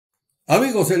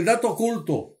Amigos, el dato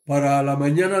oculto para la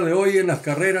mañana de hoy en las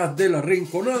carreras de La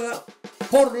Rinconada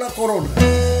por la corona.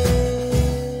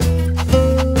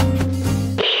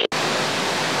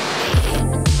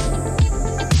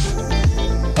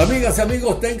 Amigas y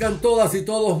amigos, tengan todas y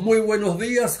todos muy buenos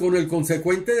días con el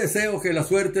consecuente deseo que la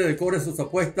suerte decore sus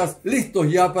apuestas, listos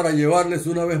ya para llevarles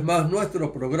una vez más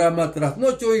nuestro programa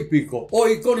Trasnocho Hípico,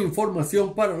 hoy con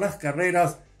información para las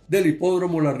carreras del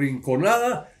Hipódromo La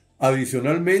Rinconada.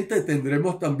 Adicionalmente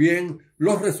tendremos también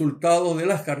los resultados de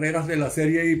las carreras de la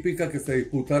serie hípica que se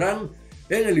disputarán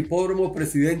en el Hipódromo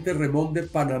Presidente Remón de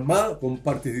Panamá, con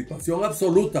participación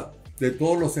absoluta de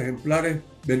todos los ejemplares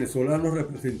venezolanos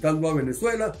representando a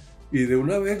Venezuela, y de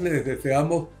una vez les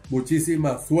deseamos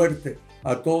muchísima suerte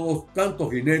a todos,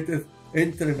 tantos jinetes,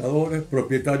 entrenadores,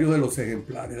 propietarios de los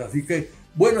ejemplares. Así que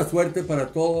buena suerte para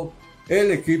todo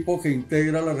el equipo que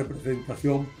integra la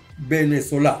representación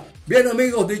venezolana. Bien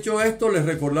amigos, dicho esto, les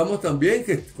recordamos también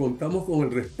que contamos con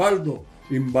el respaldo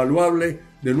invaluable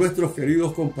de nuestros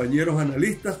queridos compañeros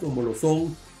analistas, como lo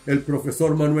son el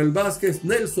profesor Manuel Vázquez,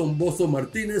 Nelson Bozo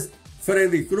Martínez,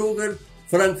 Freddy Kruger,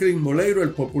 Franklin Moleiro, el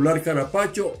popular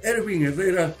Carapacho, Ervin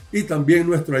Herrera y también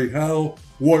nuestro ahijado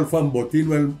Wolfang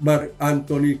Botino, el Marc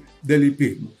Anthony del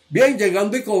Hipismo. Bien,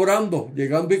 llegando y cobrando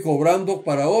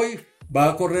para hoy. Va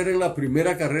a correr en la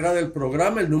primera carrera del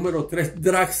programa el número 3,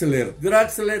 Draxler,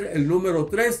 el número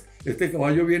 3. Este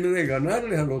caballo viene de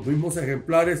ganarles a los mismos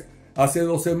ejemplares hace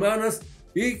 2 semanas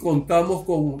y contamos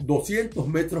con 200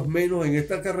 metros menos en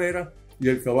esta carrera y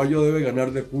el caballo debe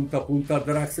ganar de punta a punta.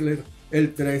 Draxler,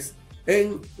 el 3,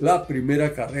 en la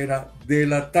primera carrera de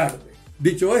la tarde.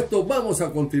 Dicho esto, vamos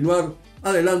a continuar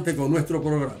adelante con nuestro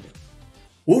programa.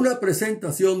 Una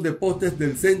presentación de postes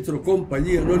del Centro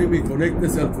Compañía Anónima y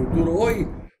Conéctese al Futuro hoy.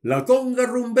 La conga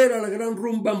rumbera, la gran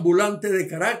rumba ambulante de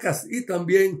Caracas y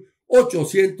también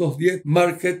 810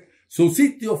 Market, su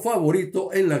sitio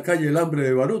favorito en la calle El Hambre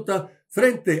de Baruta,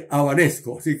 frente a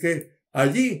Banesco. Así que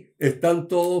allí están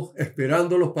todos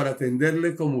esperándolos para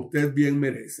atenderle como usted bien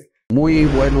merece. Muy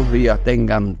buenos días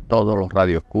tengan todos los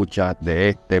radioescuchas de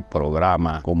este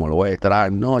programa, como lo es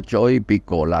Trasnocho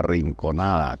Hípico, La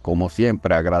Rinconada. Como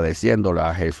siempre, agradeciéndole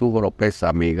a Jesús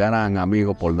Oropesa, mi gran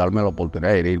amigo, por darme la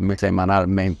oportunidad de irme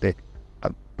semanalmente a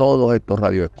todos estos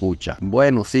radioescuchas.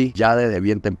 Bueno, sí, ya desde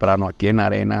bien temprano aquí en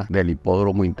arena del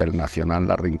Hipódromo Internacional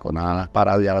La Rinconada,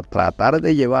 para tratar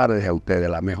de llevarles a ustedes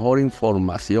la mejor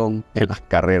información en las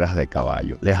carreras de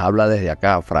caballo. Les habla desde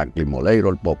acá Franklin Moleiro,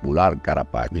 el popular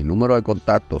Carapacho. Mi número de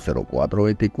contacto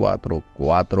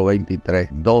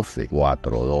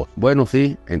 0424-423-1242. Bueno,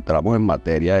 sí, entramos en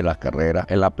materia de las carreras.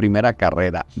 En la primera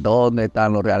carrera, ¿dónde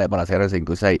están los reales para hacer el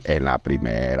 5 y 6? En la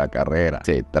primera carrera.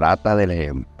 Se trata del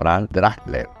ejemplar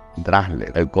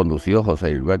Draxler, el conducido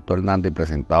José Hilberto Hernández,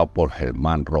 presentado por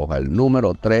Germán Rojas. El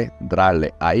número 3,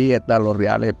 Draxler. Ahí están los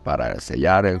reales para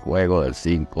sellar el juego del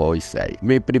 5 y 6.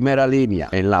 Mi primera línea,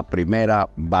 en la primera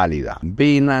válida,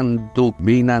 Binanduk,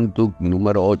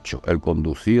 número 8, el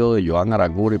conducido de Joan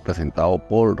Aranguri, presentado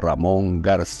por Ramón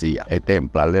García. Este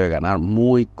ejemplar debe ganar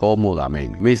muy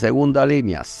cómodamente. Mi segunda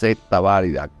línea, sexta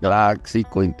válida,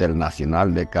 Clásico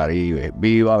Internacional de Caribe.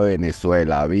 Viva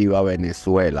Venezuela,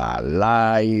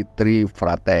 Light Tri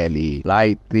Fratelli,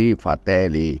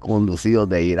 conducido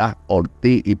de Irak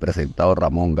Ortiz y presentado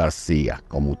Ramón García.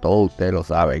 Como todos ustedes lo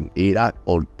saben, Irak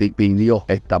Ortiz pidió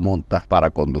esta monta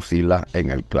para conducirla en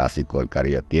el Clásico del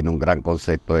Caribe. Tiene un gran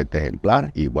concepto de este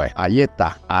ejemplar y bueno, ahí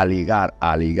está, a ligar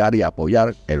y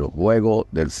apoyar el juego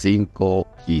del 5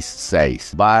 y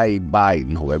 6. Bye,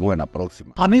 nos vemos en la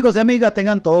próxima. Amigos y amigas,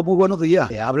 tengan todos muy buenos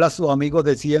días. Le habla su amigo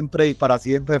de siempre y para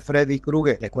siempre, Freddy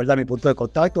Kruger. Recuerda mi punto de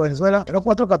contacto, Venezuela,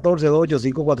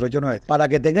 0414-285-4889, para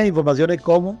que tengan informaciones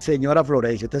como señora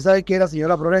Florencia. Usted sabe que era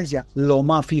señora Florencia, lo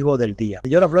más fijo del día.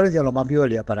 Señora Florencia, lo más fijo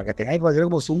del día, para que tengan informaciones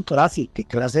como Zoom Classic, que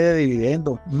clase de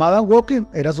dividendo. Madame Walker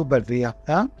era súper fija,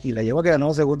 y la yegua que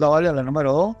ganó segunda válida, la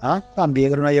número 2,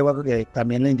 también era una yegua que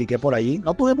también le indiqué por ahí.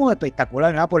 No tuvimos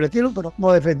espectacular, nada por el estilo, pero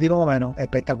nos defendimos más o menos.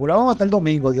 Espectacular. Vamos hasta el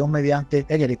domingo, Dios mediante,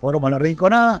 en el Hipódromo La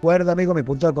Rinconada. Recuerda, amigo, mi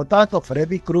punto de contacto,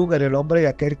 Freddy Kruger, el hombre de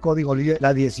aquel código líder,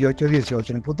 la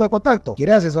 1818. En el punto de contacto,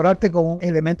 ¿quieres asesorarte con un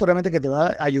elemento realmente que te va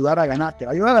a ayudar a ganar? Te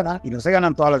va a ayudar a ganar y no se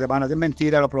ganan todas las semanas. Es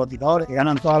mentira, los pronosticadores que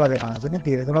ganan todas las semanas. Es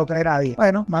mentira, eso no lo cree nadie.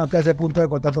 Bueno, más que ese punto de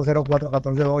contacto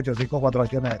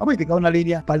 0414-285-4889. Vamos a indicar una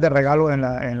línea, un par de regalos en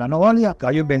la no válida.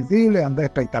 Caballo invencible, anda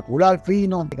espectacular,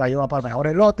 fino. El caballo va para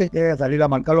mejores lotes. Debe salir a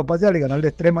marcar los parciales y ganar de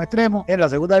extremo a extremo. En la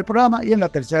segunda del programa y en la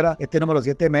tercera, este número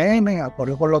 7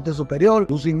 corrió por lote superior.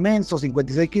 Luz inmenso,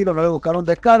 56 kilos, no le buscaron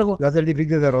descargo. Va a ser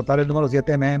difícil derrotar el número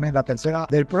 7 en la tercera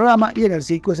del programa. Y en el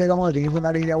 5 y 6 vamos a dirigir una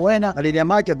línea buena, una línea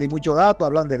macha, de mucho dato,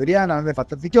 hablan de Briana, hablan de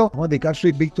Fantastic Show. Vamos a dedicar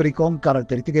Sweet Victory con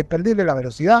características imperdibles, la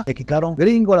velocidad, le quitaron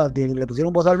gringo, le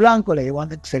pusieron voz al blanco, le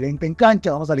llevan excelente en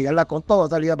cancha, vamos a ligarla con todo,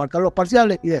 vamos a ligar a marcar los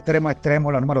parciales y de extremo a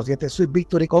extremo la número 7, Sweet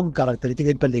Victory con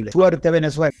características imperdibles. Suerte,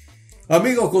 Venezuela.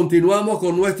 Amigos, continuamos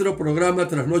con nuestro programa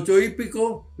Trasnocho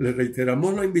Hípico. Les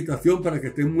reiteramos la invitación para que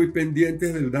estén muy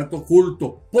pendientes del dato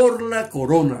oculto por la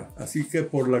corona. Así que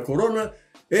por la corona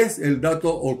es el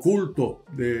dato oculto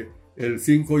del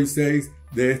 5 y 6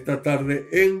 de esta tarde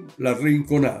en La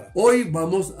Rinconada. Hoy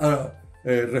vamos a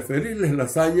referirles la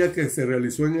hazaña que se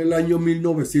realizó en el año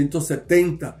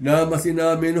 1970, nada más y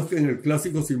nada menos que en el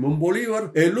Clásico Simón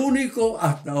Bolívar, el único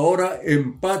hasta ahora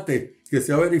empate que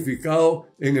se ha verificado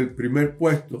en el primer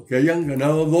puesto, que hayan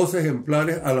ganado 2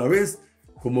 ejemplares a la vez,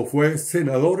 como fue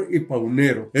Senador y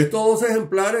Paunero. Estos 2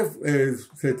 ejemplares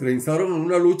se trenzaron en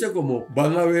una lucha, como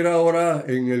van a ver ahora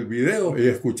en el video y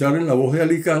escuchar en la voz de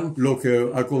Alicán lo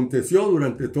que aconteció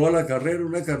durante toda la carrera,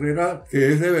 una carrera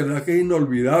que es de verdad que es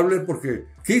inolvidable, porque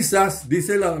quizás,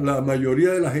 dice la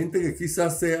mayoría de la gente, que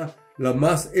quizás sea la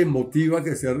más emotiva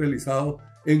que se ha realizado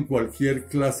en cualquier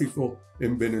clásico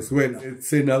en Venezuela. El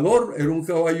Senador era un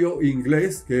caballo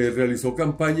inglés que realizó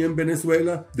campaña en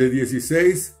Venezuela de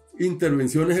 16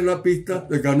 intervenciones en la pista,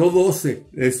 ganó 12.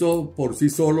 Eso por sí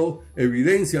solo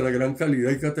evidencia la gran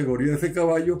calidad y categoría de ese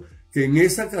caballo, que en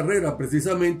esa carrera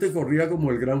precisamente corría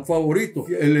como el gran favorito.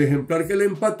 El ejemplar que le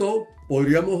empató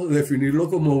podríamos definirlo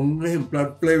como un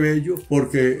ejemplar plebeyo,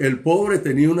 porque el pobre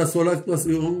tenía una sola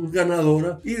actuación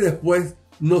ganadora y después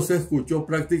no se escuchó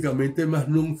prácticamente más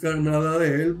nunca nada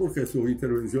de él, porque sus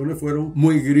intervenciones fueron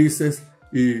muy grises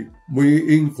y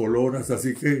muy incoloras.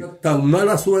 Así que tan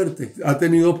mala suerte ha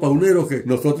tenido Paunero que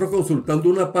nosotros, consultando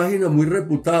una página muy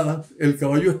reputada, el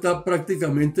caballo está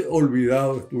prácticamente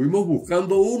olvidado. Estuvimos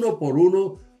buscando uno por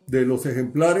uno de los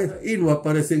ejemplares y no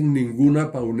aparece en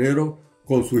ninguna Paunero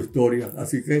con su historia.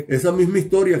 Así que esa misma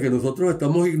historia que nosotros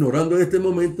estamos ignorando en este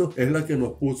momento es la que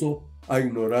nos puso a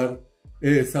ignorar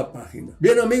esa página.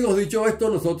 Bien, amigos, dicho esto,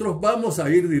 nosotros vamos a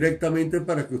ir directamente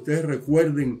para que ustedes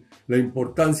recuerden la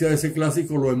importancia de ese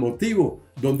clásico, lo emotivo,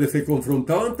 donde se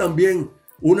confrontaban también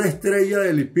una estrella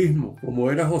del hipismo, como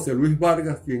era José Luis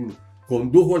Vargas, quien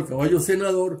condujo al caballo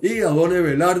Senador, y Adone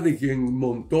Velarde, quien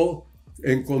montó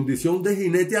en condición de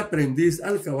jinete aprendiz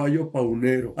al caballo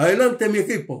Paunero. Adelante, mi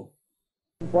equipo.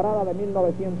 Temporada de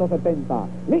 1970.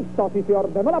 Listos, y se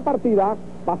ordenó la partida.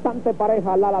 Bastante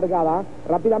pareja la largada.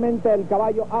 Rápidamente el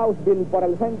caballo Ausville por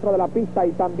el centro de la pista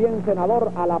y también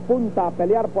Senador a la punta a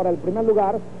pelear por el primer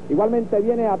lugar. Igualmente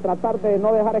viene a tratar de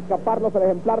no dejar escaparlos el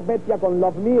ejemplar Betia con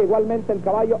Love Me. Igualmente el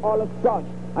caballo All Scotch.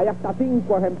 Hay hasta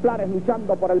 5 ejemplares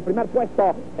luchando por el primer puesto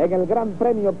en el Gran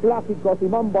Premio Clásico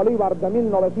Simón Bolívar de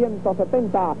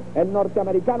 1970. El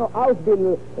norteamericano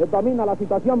Ausville domina la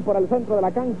situación por el centro de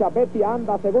la cancha. Betty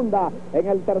anda segunda. En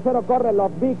el tercero corre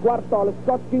Love B, cuarto All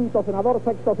Scott, quinto Senador,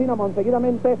 sexto Cinnamon.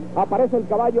 Seguidamente aparece el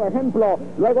caballo Ejemplo.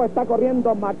 Luego está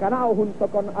corriendo Macanao junto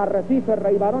con Arrecife,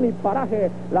 Rey Barón y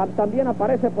Paraje. También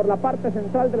aparece por la parte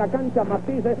central de la cancha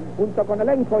Matice junto con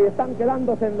Elenco, y están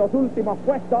quedándose en los últimos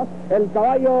puestos el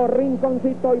caballo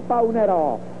Rinconcito y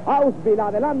Paunero. Ausville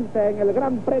adelante en el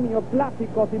Gran Premio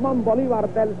Clásico Simón Bolívar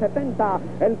del 70.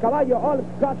 El caballo All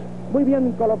Scotch muy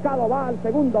bien colocado, va al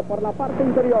segundo por la parte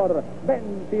interior.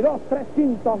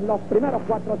 22-3 los primeros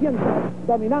 400,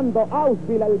 dominando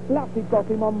Ausville el Clásico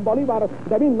Simón Bolívar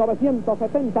de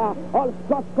 1970. All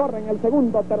Scott corre en el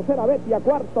segundo, tercera Betia,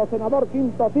 cuarto Senador,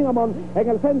 quinto Cinnamon. En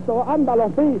el centro anda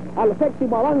Los B, al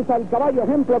séptimo avanza el caballo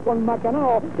Ejemplo con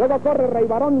Macanao. Luego corre Rey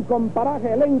Barón con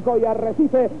Paraje, Elenco y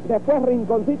Arrecife. Después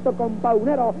Rinconcito con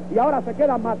Paunero. Y ahora se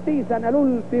queda Matiz en el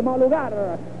último lugar.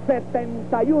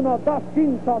 71-2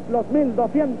 los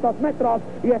 1200 metros,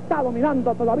 y está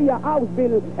dominando todavía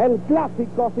Ausville el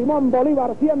Clásico Simón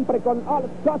Bolívar, siempre con All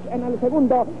Scotch en el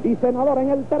segundo y Senador en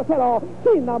el tercero.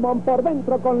 Cinnamon por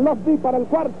dentro con Los B para el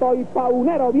cuarto, y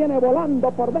Paunero viene volando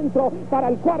por dentro para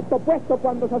el cuarto puesto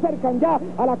cuando se acercan ya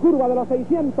a la curva de los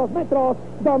 600 metros,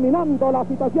 dominando la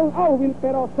situación Ausville,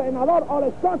 pero Senador,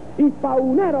 All Scotch y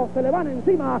Paunero se le van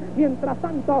encima. Mientras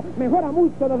tanto mejora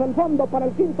mucho desde el fondo para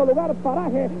el quinto lugar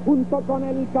Paraje junto con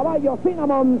el caballo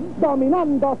Cinnamon,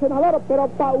 dominando Senador, pero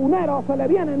Paunero se le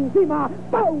viene encima.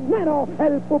 Paunero,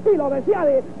 el pupilo de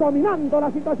Ciade, dominando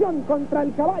la situación contra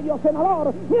el caballo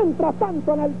Senador. Mientras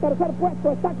tanto en el tercer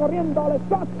puesto está corriendo el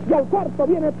Scott, y al cuarto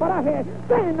viene Paraje.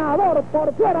 Senador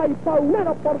por fuera y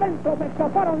Paunero por dentro, se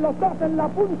escaparon los dos en la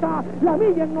punta, la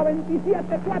milla en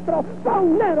 97.4.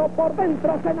 Paunero por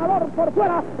dentro, Senador por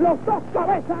fuera, los dos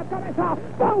cabeza a cabeza.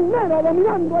 Paunero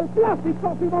dominando el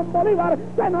Clásico Simón Bolívar.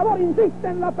 Senador insiste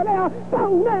en la pelea.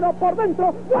 Paunero Paunero por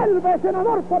dentro, vuelve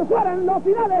Senador por fuera en los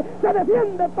finales, se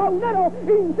defiende Paunero,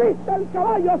 insiste el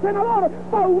caballo Senador,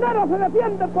 Paunero se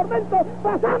defiende por dentro,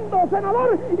 pasando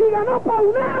Senador y ganó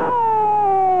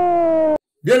Paunero.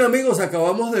 Bien amigos,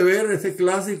 acabamos de ver ese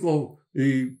clásico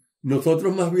y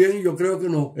nosotros más bien yo creo que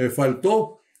nos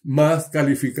faltó más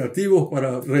calificativos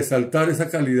para resaltar esa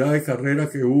calidad de carrera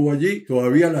que hubo allí.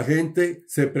 Todavía la gente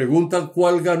se pregunta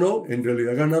cuál ganó. En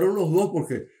realidad ganaron los dos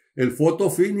porque el photo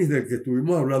finish del que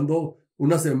estuvimos hablando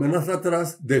unas semanas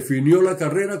atrás definió la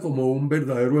carrera como un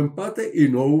verdadero empate y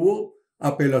no hubo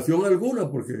apelación alguna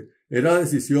porque era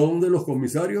decisión de los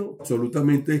comisarios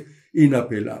absolutamente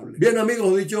inapelable. Bien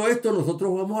amigos, dicho esto,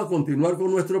 nosotros vamos a continuar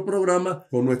con nuestro programa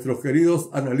con nuestros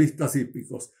queridos analistas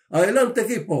hípicos. Adelante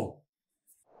equipo.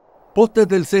 Postes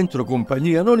del Centro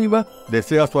Compañía Anónima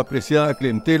desea a su apreciada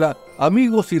clientela,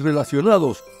 amigos y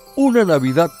relacionados una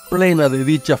Navidad plena de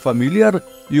dicha familiar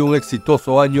y un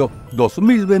exitoso año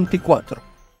 2024.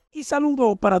 Y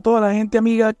saludo para toda la gente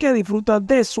amiga que disfruta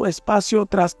de su espacio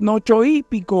Trasnocho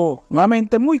Hípico.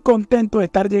 Nuevamente muy contento de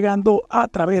estar llegando a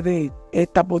través de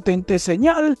esta potente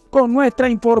señal con nuestra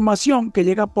información que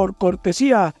llega por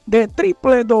cortesía de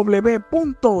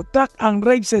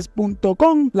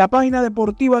www.trackandraces.com, la página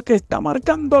deportiva que está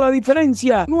marcando la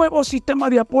diferencia. Nuevo sistema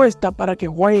de apuesta para que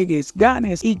juegues,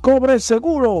 ganes y cobres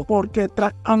seguro, porque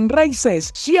Track and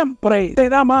Races siempre te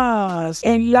da más.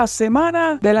 En la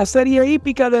semana de la Serie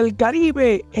Hípica del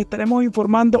Caribe estaremos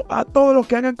informando a todos los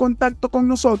que hagan contacto con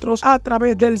nosotros a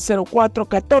través del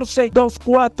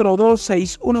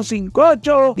 0414-242-6158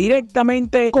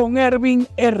 directamente con Ervin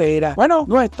Herrera. Bueno,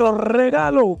 nuestro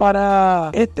regalo para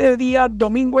este día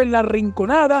domingo en La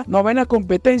Rinconada, novena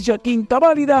competencia quinta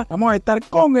válida, vamos a estar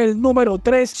con el número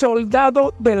 3,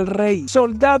 Soldado del Rey.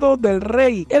 Soldado del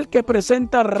Rey, el que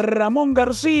presenta Ramón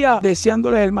García,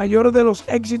 deseándoles el mayor de los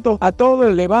éxitos a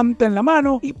todos. Levanten la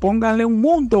mano y pónganle un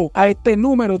mundo a este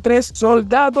número 3,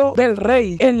 Soldado del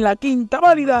Rey, en la quinta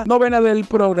válida, novena del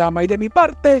programa. Y de mi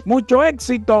parte, mucho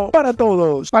éxito para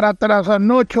todos. Para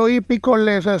Trasnocho Hípico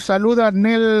les saluda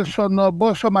Nelson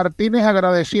Bozo Martínez,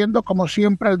 agradeciendo como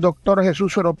siempre al doctor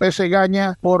Jesús Oropés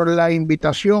Egaña por la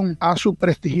invitación a su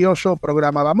prestigioso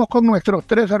programa. Vamos con nuestros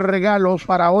 3 regalos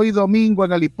para hoy domingo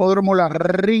en el Hipódromo La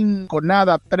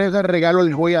Rinconada. 3 regalos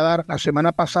les voy a dar. La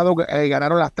semana pasada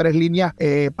ganaron las 3 líneas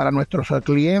para nuestros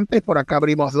clientes. Por acá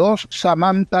abrimos 2.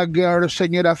 Samantha Girl,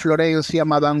 señora Florencia,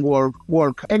 Madame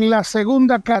Walk. En la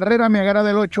segunda carrera me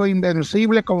agrada el 8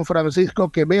 Invencible con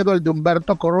Francisco Quevedo, el de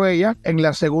Humberto Correa en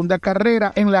la segunda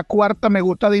carrera. En la cuarta me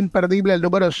gusta de imperdible el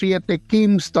número 7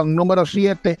 Kingston, número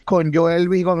 7 con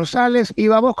Joelvis González. Y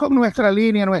vamos con nuestra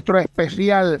línea, nuestro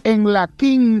especial en la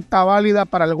quinta válida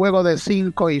para el juego de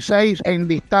 5 y 6 en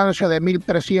distancia de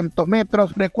 1300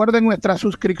 metros. Recuerden nuestra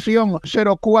suscripción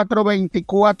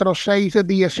 0424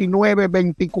 619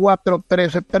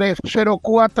 2433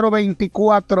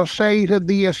 0424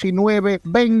 619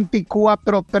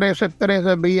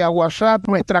 2433 vía WhatsApp.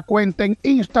 Nuestra cuenta en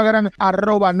Instagram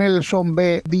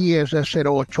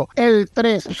 @NelsonB1008. El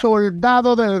 3,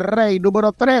 Soldado del Rey,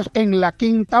 número 3 en la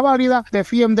quinta válida,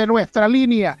 defiende nuestra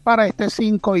línea para este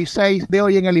 5 y 6 de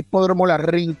hoy en el Hipódromo La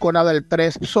Rinconada, del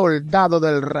 3, Soldado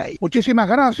del Rey. Muchísimas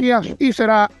gracias y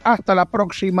será hasta la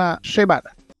próxima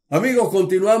semana. Amigos,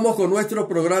 continuamos con nuestro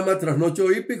programa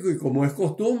Trasnocho Hípico y como es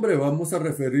costumbre vamos a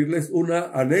referirles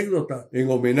una anécdota en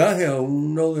homenaje a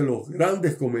uno de los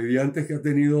grandes comediantes que ha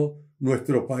tenido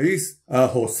nuestro país, a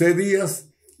José Días,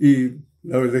 y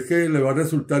la verdad es que le va a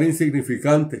resultar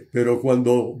insignificante, pero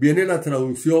cuando viene la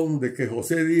traducción de que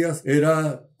José Díaz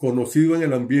era conocido en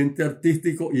el ambiente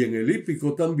artístico y en el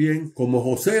hípico también como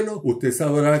Joselo, usted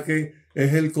sabrá que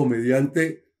es el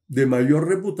comediante de mayor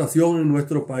reputación en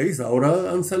nuestro país. Ahora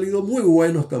han salido muy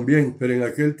buenos también, pero en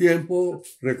aquel tiempo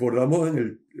recordamos en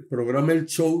el programa El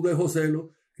Show de Joselo,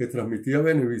 que transmitía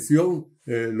Venevisión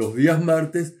los días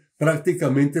martes,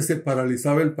 prácticamente se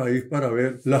paralizaba el país para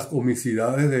ver las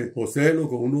comicidades de Joselo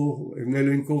con un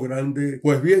elenco grande.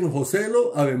 Pues bien,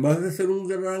 Joselo, además de ser un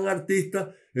gran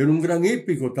artista, era un gran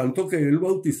hípico, tanto que él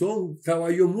bautizó un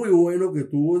caballo muy bueno que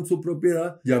tuvo en su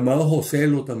propiedad, llamado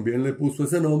Joselo, también le puso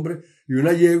ese nombre, y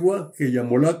una yegua que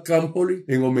llamó la Campoli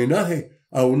en homenaje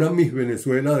a una Miss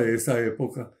Venezuela de esa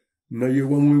época, una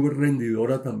yegua muy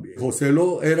rendidora también.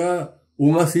 Joselo era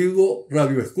un asiduo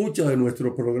radioescucha de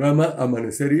nuestro programa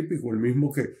Amanecer Hípico, el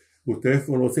mismo que ustedes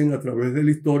conocen a través de la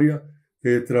historia,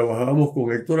 que trabajábamos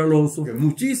con Héctor Alonso, que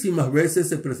muchísimas veces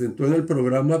se presentó en el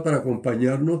programa para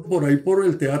acompañarnos por ahí por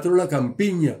el Teatro La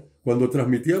Campiña, cuando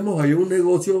transmitíamos ahí un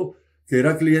negocio que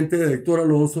era cliente de Héctor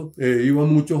Alonso, iba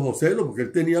mucho Joselo, porque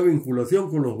él tenía vinculación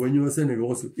con los dueños de ese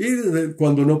negocio. Y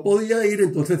cuando no podía ir,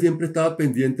 entonces siempre estaba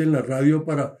pendiente en la radio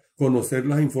para conocer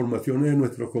las informaciones de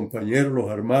nuestros compañeros, los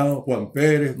armados, Juan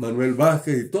Pérez, Manuel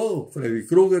Vázquez y todo, Freddy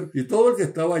Kruger y todo el que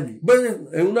estaba allí. Bueno,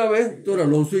 una vez Héctor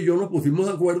Alonso y yo nos pusimos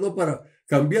de acuerdo para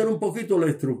cambiar un poquito la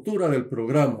estructura del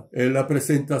programa. La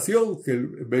presentación que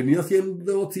venía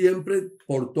siendo siempre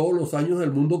por todos los años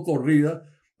del mundo corrida,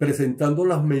 presentando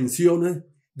las menciones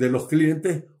de los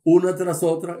clientes una tras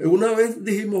otra. Una vez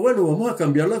dijimos, bueno, vamos a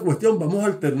cambiar la cuestión, vamos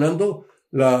alternando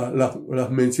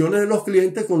las menciones de los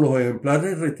clientes con los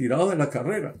ejemplares retirados de la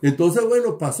carrera. Entonces,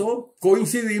 bueno,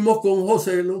 coincidimos con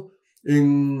Joselo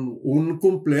en un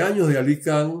cumpleaños de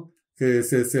Alicán que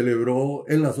se celebró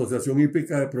en la Asociación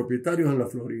Hípica de Propietarios en la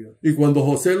Florida. Y cuando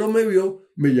Joselo me vio,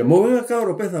 me llamó, ven acá,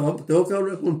 Oropesa, tengo que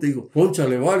hablar contigo.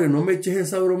 Cónchale, vale, no me eches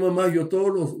esa broma más, yo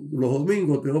todos los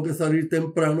domingos tengo que salir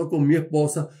temprano con mi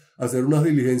esposa a hacer unas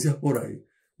diligencias por ahí.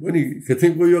 Bueno, ¿y qué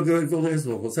tengo yo que ver con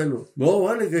eso, Joselo? No,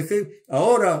 vale, que es que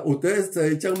ahora ustedes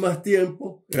se echan más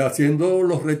tiempo haciendo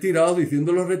los retirados,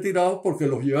 diciendo los retirados, porque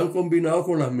los llevan combinados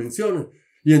con las menciones.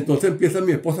 Y entonces empieza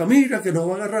mi esposa, mira que nos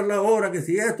va a agarrar la hora, que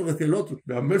si esto, que si el otro.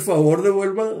 Dame el favor de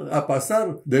vuelvan a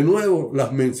pasar de nuevo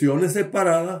las menciones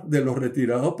separadas de los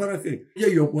retirados para que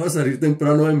yo pueda salir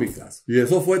temprano de mi casa. Y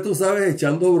eso fue, tú sabes,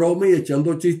 echando broma y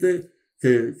echando chistes,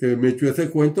 que me echó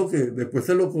ese cuento que después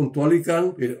se lo contó a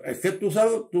Alicán. Es que tú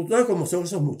sabes cómo son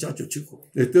esos muchachos, chicos.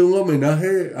 Este es un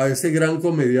homenaje a ese gran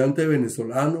comediante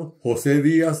venezolano, José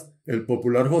Días, el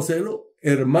popular Joselo,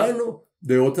 hermano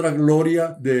de otra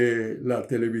gloria de la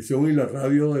televisión y la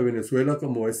radio de Venezuela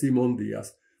como es Simón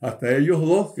Días. Hasta ellos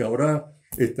dos que ahora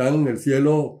están en el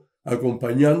cielo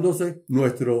acompañándose,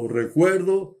 nuestro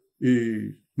recuerdo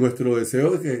y nuestro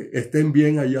deseo de que estén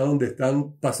bien allá donde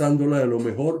están pasándola de lo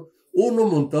mejor, uno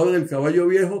montado en el caballo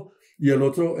viejo y el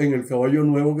otro en el caballo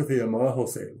nuevo que se llamaba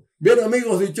José. Bien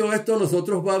amigos, dicho esto,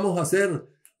 nosotros vamos a hacer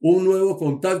un nuevo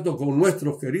contacto con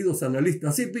nuestros queridos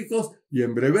analistas hípicos y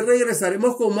en breve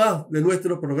regresaremos con más de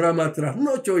nuestro programa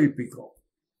Trasnocho Hípico.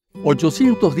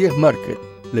 810 Market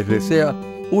les desea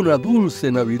una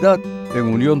dulce Navidad en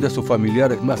unión de sus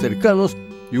familiares más cercanos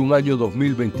y un año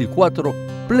 2024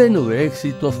 pleno de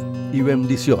éxitos y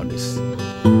bendiciones.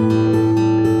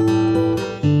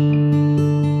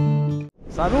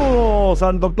 Saludos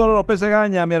al doctor López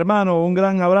Egaña, mi hermano, un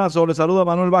gran abrazo. Le saluda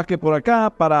Manuel Vázquez por acá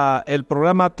para el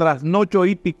programa Trasnocho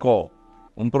Hípico.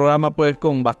 Un programa pues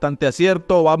con bastante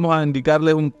acierto. Vamos a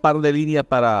indicarles un par de líneas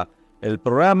para el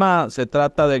programa. Se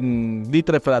trata de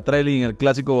Litre Fratelli en el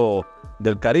Clásico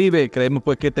del Caribe. Creemos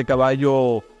pues que este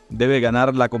caballo debe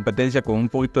ganar la competencia con un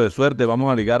poquito de suerte.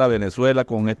 Vamos a ligar a Venezuela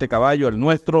con este caballo, el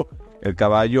nuestro, el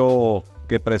caballo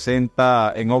que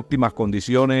presenta en óptimas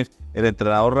condiciones el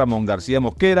entrenador Ramón García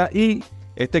Mosquera, y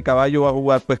este caballo va a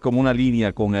jugar pues como una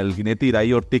línea con el jinete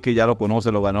Iraí Ortiz, que ya lo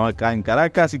conoce, lo ganó acá en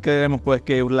Caracas, y creemos pues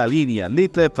que es la línea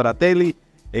Litre Fratelli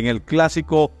en el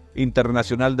Clásico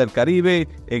Internacional del Caribe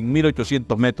en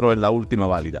 1800 metros en la última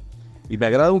válida. Y me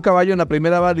agrada un caballo en la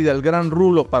primera válida, el Gran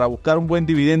Rulo, para buscar un buen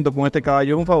dividendo con este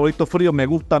caballo. Es un favorito frío, me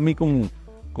gusta a mí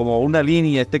como una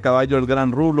línea este caballo, el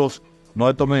Gran Rulos. No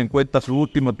le tomen en cuenta su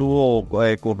último, tuvo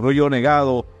corrullo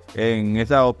negado en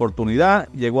esa oportunidad,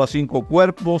 llegó a 5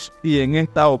 cuerpos y en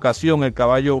esta ocasión el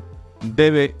caballo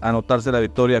debe anotarse la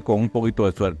victoria con un poquito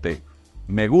de suerte.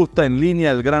 Me gusta en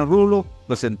línea el Gran Rulo,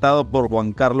 presentado por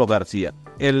Juan Carlos García.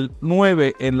 El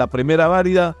 9 en la primera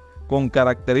válida, con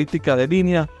características de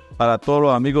línea para todos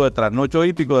los amigos de Trasnocho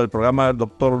Hípico del programa del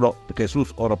doctor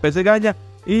Jesús Oropesa Egaña,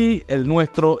 y el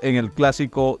nuestro en el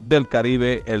Clásico del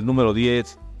Caribe, el número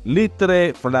 10,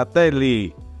 Litre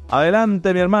Fratelli.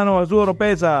 Adelante, mi hermano Jesús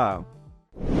Oropesa.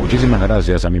 Muchísimas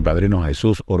gracias a mi padrino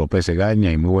Jesús Oropesa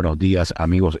Egaña y muy buenos días,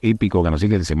 amigos hípicos que nos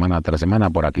siguen semana tras semana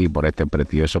por aquí, por este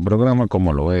prestigioso programa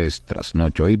como lo es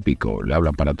Trasnocho Hípico. Le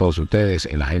hablan para todos ustedes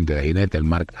el agente de jinete, el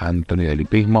Marc Anthony del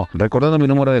Hipismo. Recordando mi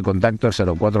número de contacto es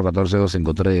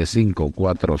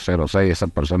 0414-253-5406.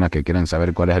 Esas personas que quieran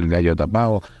saber cuál es el gallo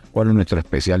tapado, cuál es nuestro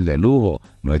especial de lujo,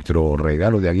 nuestro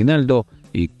regalo de aguinaldo,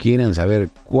 y quieren saber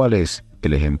cuál es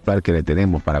el ejemplar que le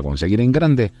tenemos para conseguir en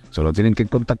grande, solo tienen que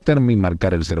contactarme y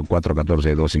marcar el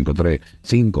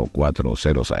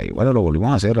 0414-253-5406. Bueno, lo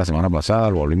volvimos a hacer la semana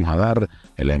pasada, lo volvimos a dar,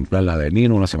 el ejemplar la de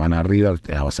Nino, una semana arriba,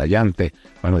 avasallante.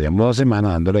 Bueno, llevamos 2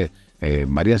 semanas dándole,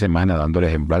 varias semanas dándole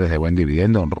ejemplares de buen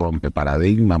dividendo, rompe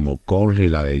paradigma, Moconli,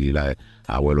 la de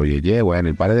Abuelo Yeye. Bueno,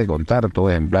 y pare de contar todos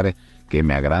ejemplares que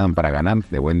me agradan para ganar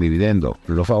de buen dividendo.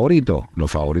 Los favoritos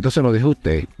se los dejo a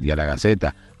usted y a la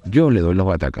Gaceta. Yo le doy los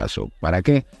batacazos. ¿Para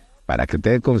qué? Para que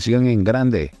ustedes consigan en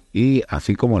grande. Y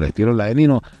así como les tiro la de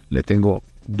Nino, les tengo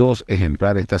 2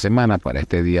 ejemplares esta semana para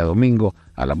este día domingo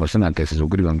a la persona que se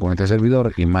suscriban con este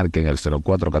servidor y marquen el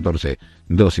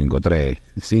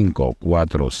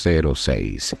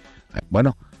 0414-253-5406.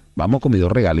 Bueno, vamos con mis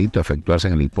 2 regalitos a efectuarse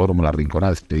en el Hipódromo La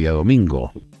Rinconada este día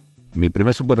domingo. Mi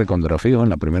primer super recontrafío en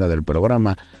la primera del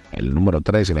programa, el número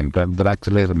 3, el ejemplar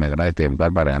Draxler. Me agrada este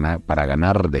ejemplar para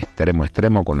ganar de extremo a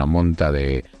extremo con la monta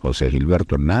de José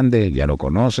Gilberto Hernández. Ya lo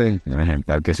conocen, un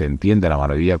ejemplar que se entiende a la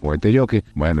maravilla con este jockey.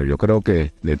 Bueno, yo creo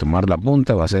que de tomar la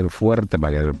punta va a ser fuerte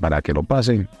para que lo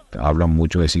pasen. Hablan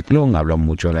mucho de Ciclón, hablan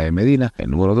mucho de la de Medina,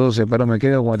 el número 12, pero me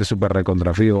quedo con este super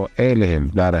recontrafío, el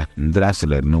ejemplar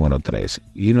Draxler número 3.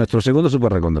 Y nuestro segundo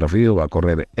super recontrafío va a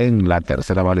correr en la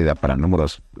tercera válida para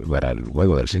números para el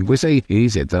juego del 5 y 6, y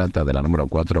se trata de la número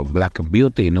 4 Black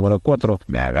Beauty. Número 4,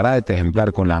 me agrada este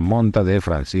ejemplar con la monta de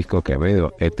Francisco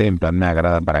Quevedo. Este ejemplar me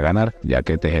agrada para ganar, ya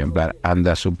que este ejemplar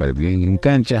anda súper bien en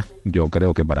cancha. Yo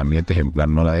creo que para mí este ejemplar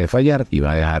no la debe fallar y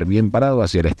va a dejar bien parado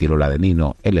hacia el estilo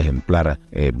ladenino el ejemplar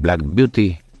Black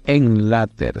Beauty en la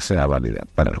tercera válida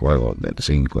para el juego del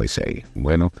 5 y 6.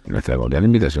 Bueno, nuestra cordial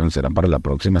invitación será para la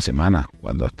próxima semana,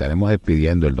 cuando estaremos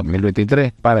despidiendo el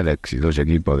 2023 para el exitoso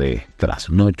equipo de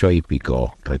Trasnocho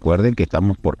Hípico. Recuerden que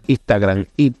estamos por Instagram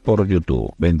y por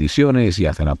YouTube. Bendiciones y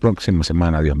hasta la próxima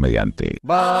semana, Dios mediante.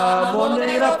 Vamos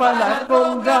negra pa' la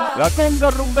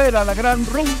conga rumbera, la gran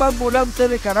rumba ambulante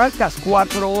de Caracas.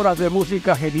 4 horas de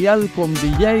música genial con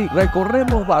DJ.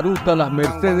 Recorremos Baruta, Las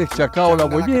Mercedes, Chacao, La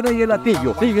Boyera y El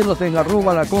Atillo. Síguenos en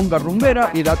 @la conga rumbera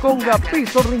y la conga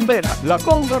piso rumbera. La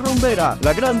conga rumbera,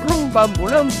 la gran rumba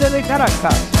ambulante de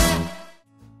Caracas.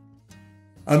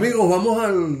 Amigos, vamos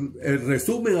al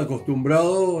resumen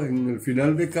acostumbrado en el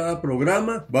final de cada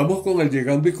programa. Vamos con el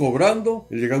llegando y cobrando.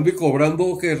 El llegando y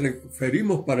cobrando que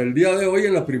referimos para el día de hoy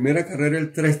en la primera carrera,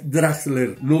 el 3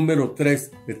 Draxler, número 3.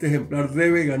 Este ejemplar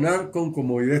debe ganar con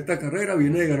comodidad esta carrera.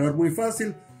 Viene de ganar muy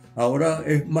fácil. Ahora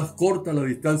es más corta la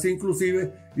distancia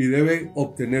inclusive y debe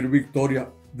obtener victoria.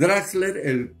 Draxler,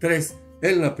 el 3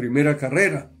 en la primera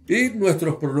carrera. Y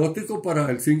nuestros pronósticos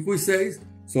para el 5 y 6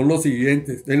 son los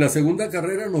siguientes. En la segunda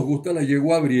carrera nos gusta la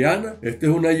yegua Briana. Esta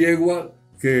es una yegua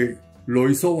que lo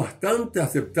hizo bastante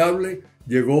aceptable.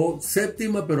 Llegó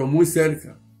séptima pero muy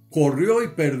cerca. Corrió y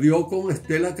perdió con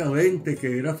Estela Cavente,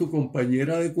 que era su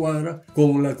compañera de cuadra,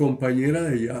 con la compañera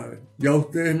de llave. Ya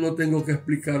ustedes no tengo que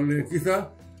explicarles, quizás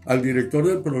al director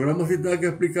del programa sí tenga que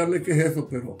explicarle qué es eso,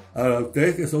 pero a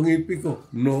ustedes que son hípicos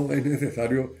no es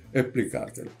necesario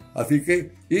explicárselo. Así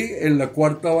que, y en la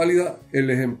cuarta válida, el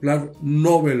ejemplar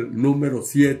Nobel número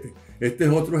 7. Este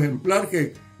es otro ejemplar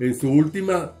que en su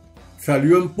última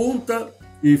salió en punta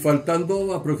y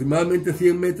faltando aproximadamente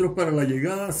 100 metros para la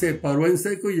llegada se paró en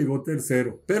seco y llegó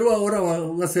tercero. Pero ahora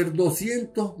van a ser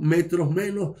 200 metros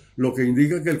menos, lo que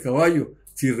indica que el caballo,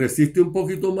 si resiste un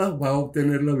poquito más, va a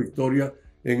obtener la victoria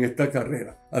en esta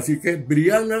carrera. Así que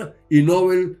Briana y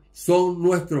Nobel son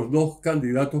nuestros 2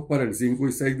 candidatos para el 5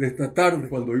 y 6 de esta tarde.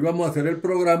 Cuando íbamos a hacer el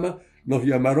programa, nos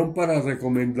llamaron para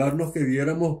recomendarnos que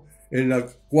diéramos en la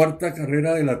cuarta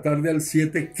carrera de la tarde al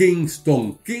 7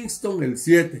 Kingston. Kingston el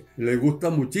 7. Le gusta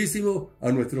muchísimo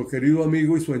a nuestro querido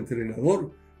amigo y su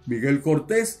entrenador, Miguel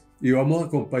Cortés, y vamos a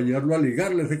acompañarlo a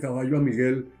ligarle ese caballo a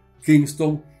Miguel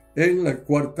Kingston en la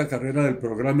cuarta carrera del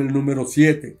programa, el número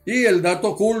 7. Y el dato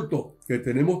oculto que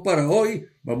tenemos para hoy,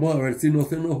 vamos a ver si no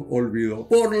se nos olvidó.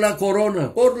 Por la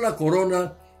corona,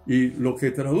 y lo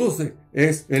que traduce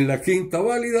es en la quinta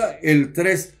válida, el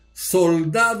 3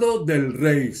 Soldado del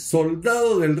Rey.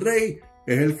 Soldado del Rey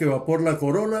es el que va por la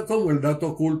corona como el dato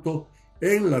oculto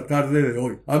en la tarde de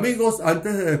hoy. Amigos,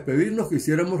 antes de despedirnos,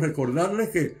 quisiéramos recordarles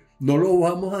que no lo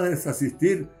vamos a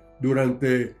desasistir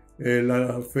durante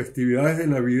las festividades de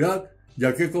Navidad,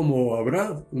 ya que como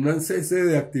habrá una cese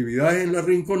de actividades en La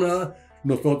Rinconada,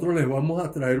 nosotros les vamos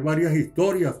a traer varias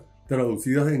historias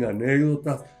traducidas en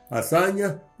anécdotas,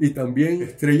 hazañas y también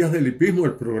Estrellas del Hipismo,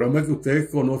 el programa que ustedes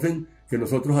conocen que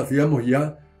nosotros hacíamos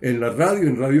ya en la radio,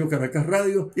 en Radio Caracas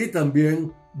Radio, y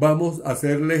también vamos a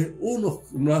hacerles unos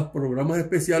programas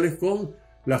especiales con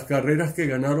las carreras que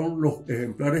ganaron los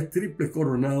ejemplares triples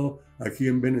Coronado aquí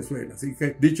en Venezuela. Así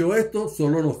que, dicho esto,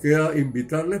 solo nos queda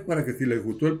invitarles para que si les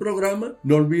gustó el programa,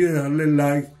 no olvides darle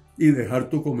like y dejar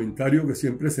tu comentario, que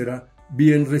siempre será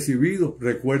bien recibido.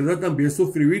 Recuerda también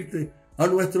suscribirte a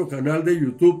nuestro canal de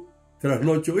YouTube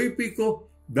Trasnocho Hípico,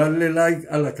 darle like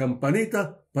a la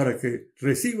campanita para que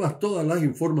recibas todas las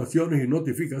informaciones y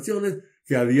notificaciones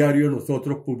que a diario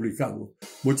nosotros publicamos.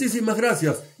 Muchísimas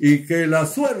gracias y que la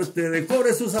suerte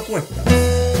decore sus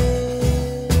apuestas.